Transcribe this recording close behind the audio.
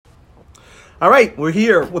All right, we're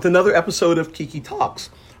here with another episode of Kiki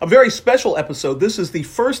Talks. A very special episode. This is the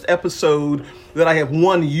first episode that I have,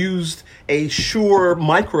 used a Shure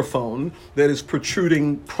microphone that is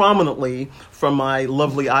protruding prominently from my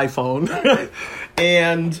lovely iPhone.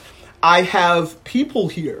 And I have people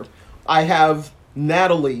here. I have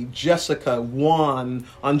Natalie, Jessica, Juan,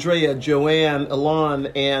 Andrea, Joanne,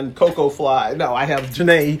 Elan, and Coco Fly. No, I have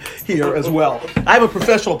Janae here as well. I have a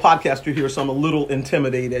professional podcaster here, so I'm a little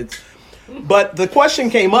intimidated. But the question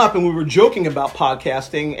came up, and we were joking about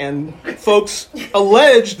podcasting, and folks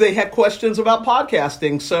alleged they had questions about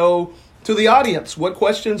podcasting. So, to the audience, what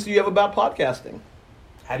questions do you have about podcasting?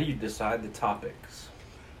 How do you decide the topics?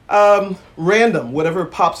 Random, whatever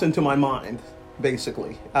pops into my mind,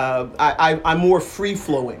 basically. I'm more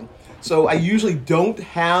free-flowing. So I usually don't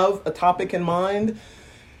have a topic in mind,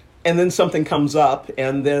 and then something comes up,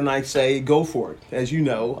 and then I say, go for it. As you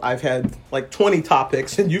know, I've had like 20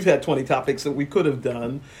 topics, and you've had 20 topics that we could have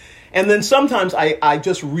done. And then sometimes I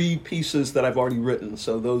just read pieces that I've already written,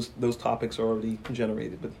 so those topics are already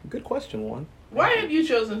generated. But good question, Juan. Why have you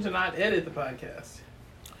chosen to not edit the podcast?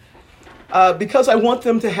 Because I want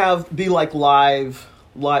them to be like live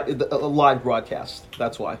broadcast.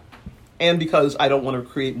 That's why. And because I don't want to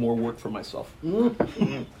create more work for myself.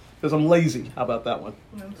 Because I'm lazy. How about that one?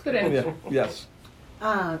 That's good answer. Yeah. Yes.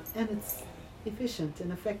 And it's efficient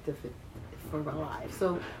and effective for our life.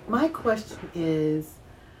 So my question is,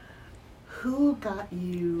 who got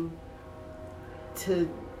you to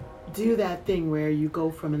do that thing where you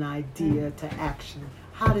go from an idea to action?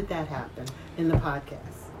 How did that happen in the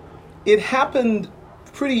podcast? It happened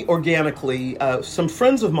pretty organically. Some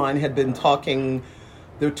friends of mine had been talking.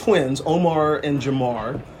 They're twins, Omar and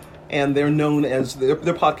Jamar. And they're known as, their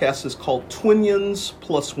podcast is called Twinions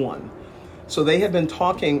Plus One. So they have been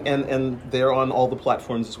talking, and they're on all the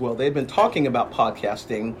platforms as well. They've been talking about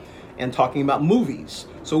podcasting and talking about movies.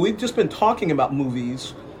 So we've just been talking about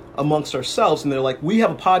movies amongst ourselves, and they're like, we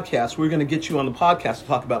have a podcast, we're going to get you on the podcast to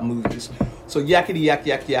talk about movies. So yakety yak,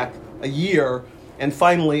 yak, yak, a year. And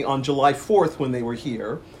finally, on July 4th, when they were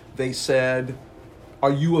here, they said,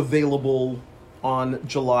 are you available on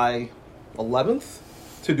July 11th?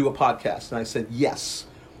 To do a podcast? And I said, yes.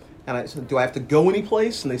 And I said, do I have to go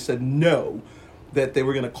anyplace? And they said, no. That they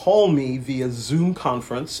were going to call me via Zoom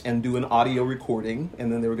conference and do an audio recording,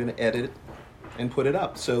 and then they were going to edit it and put it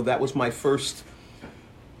up. So that was the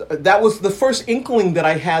first inkling that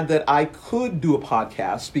I had that I could do a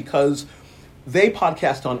podcast, because they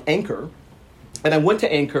podcast on Anchor. And I went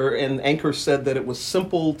to Anchor, and Anchor said that it was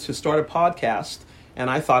simple to start a podcast. And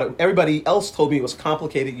I thought everybody else told me it was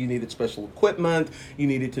complicated. You needed special equipment. You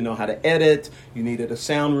needed to know how to edit. You needed a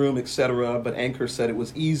sound room, etc. But Anchor said it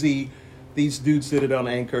was easy. These dudes did it on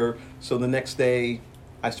Anchor. So the next day,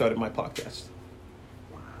 I started my podcast.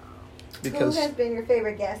 Wow. Because, who has been your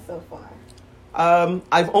favorite guest so far?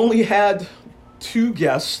 I've only had 2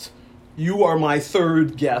 guests. You are my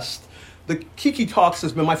 3rd guest. The Kiki Talks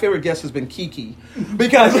has been, my favorite guest has been Kiki.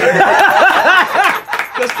 Because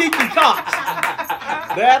Kiki talks.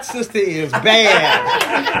 That sister is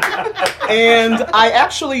bad. And I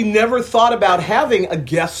actually never thought about having a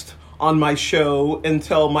guest on my show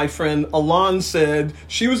until my friend Elan said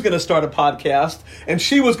she was going to start a podcast and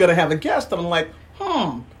she was going to have a guest. And I'm like,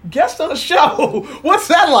 guest on a show? What's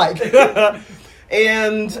that like?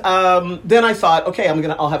 And then I thought, okay,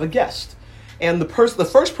 I'll have a guest. And the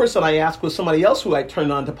first person I asked was somebody else who I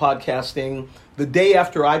turned on to podcasting. The day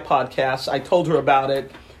after I podcast, I told her about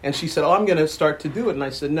it. And she said, I'm going to start to do it. And I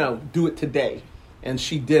said, no, do it today. And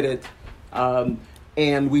she did it.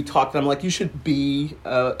 And we talked. And I'm like, you should be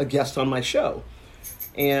a guest on my show.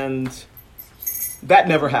 And that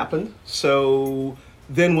never happened. So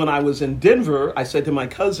then when I was in Denver, I said to my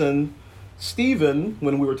cousin, Steven,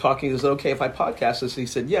 when we were talking, is it okay if I podcast this? He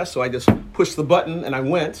said, yes. So I just pushed the button and I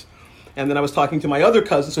went. And then I was talking to my other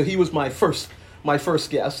cousin. So he was my first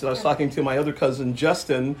guest. And I was talking to my other cousin,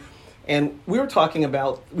 Justin. And we started talking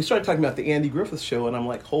about the Andy Griffith Show, and I'm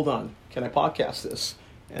like, hold on, can I podcast this?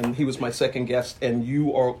 And he was my 2nd guest, and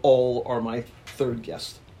you are my 3rd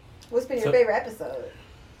guest. What's been your favorite episode?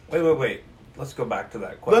 Wait. Let's go back to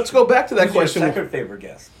that question. Let's go back to that Who's question. Your 2nd favorite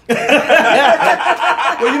guest?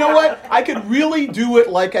 Well, you know what? I could really do it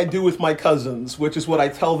like I do with my cousins, which is what I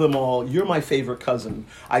tell them all. You're my favorite cousin.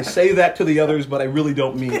 I say that to the others, but I really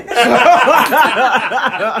don't mean it.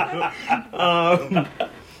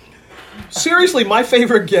 Seriously, my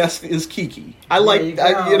favorite guest is Kiki. I like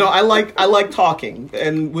talking,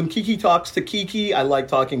 and when Kiki talks to Kiki, I like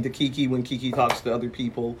talking to Kiki. When Kiki talks to other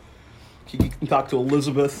people, Kiki can talk to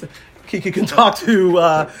Elizabeth. Kiki can talk to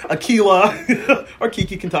Akila, or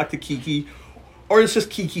Kiki can talk to Kiki, Or it's just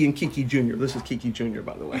Kiki and Kiki Jr. This is Kiki Jr.,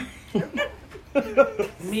 by the way.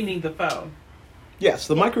 Meaning the phone. Yes,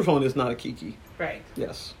 the microphone is not a Kiki. Right.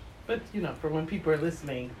 Yes. But, for when people are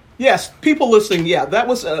listening. Yes, people listening, yeah. That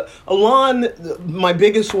was Alon,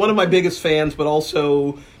 one of my biggest fans, but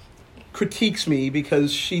also critiques me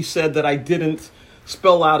because she said that I didn't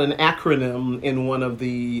spell out an acronym in one of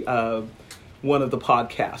the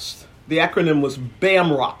podcasts. The acronym was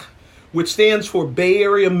BAMROC, which stands for Bay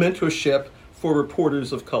Area Mentorship for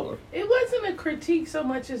Reporters of Color. It wasn't a critique so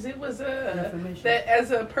much as it was that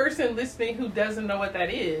as a person listening who doesn't know what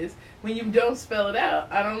that is, when you don't spell it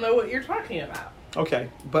out, I don't know what you're talking about.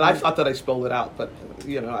 Okay, but I thought that I spelled it out, but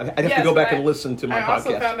I'd have to go back and listen to my podcast. I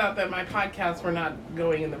also found out that my podcasts were not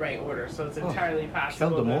going in the right order, so it's entirely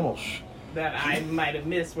possible that I might have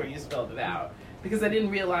missed where you spelled it out. Because I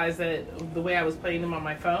didn't realize that the way I was playing them on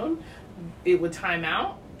my phone, it would time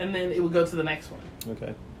out, and then it would go to the next one.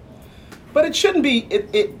 Okay. But it shouldn't be,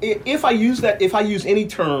 if I use any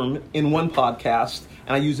term in one podcast,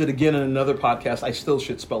 and I use it again in another podcast, I still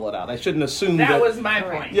should spell it out. I shouldn't assume that... That was my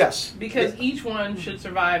point. Yes. Because each one should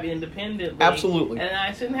survive independently. Absolutely. And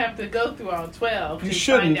I shouldn't have to go through all 12 to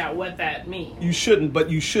find out what that means. You shouldn't, but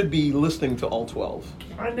you should be listening to all 12.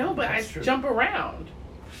 I know, but I jump around.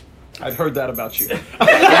 I've heard that about you. Wow.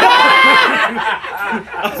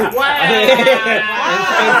 And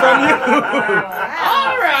from you.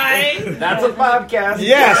 All right. That's a podcast.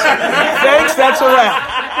 Yes. Thanks, that's a wrap.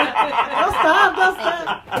 Don't stop.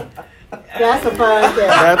 That's a podcast.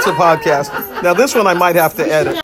 That's a podcast. Now, this one I might have to edit.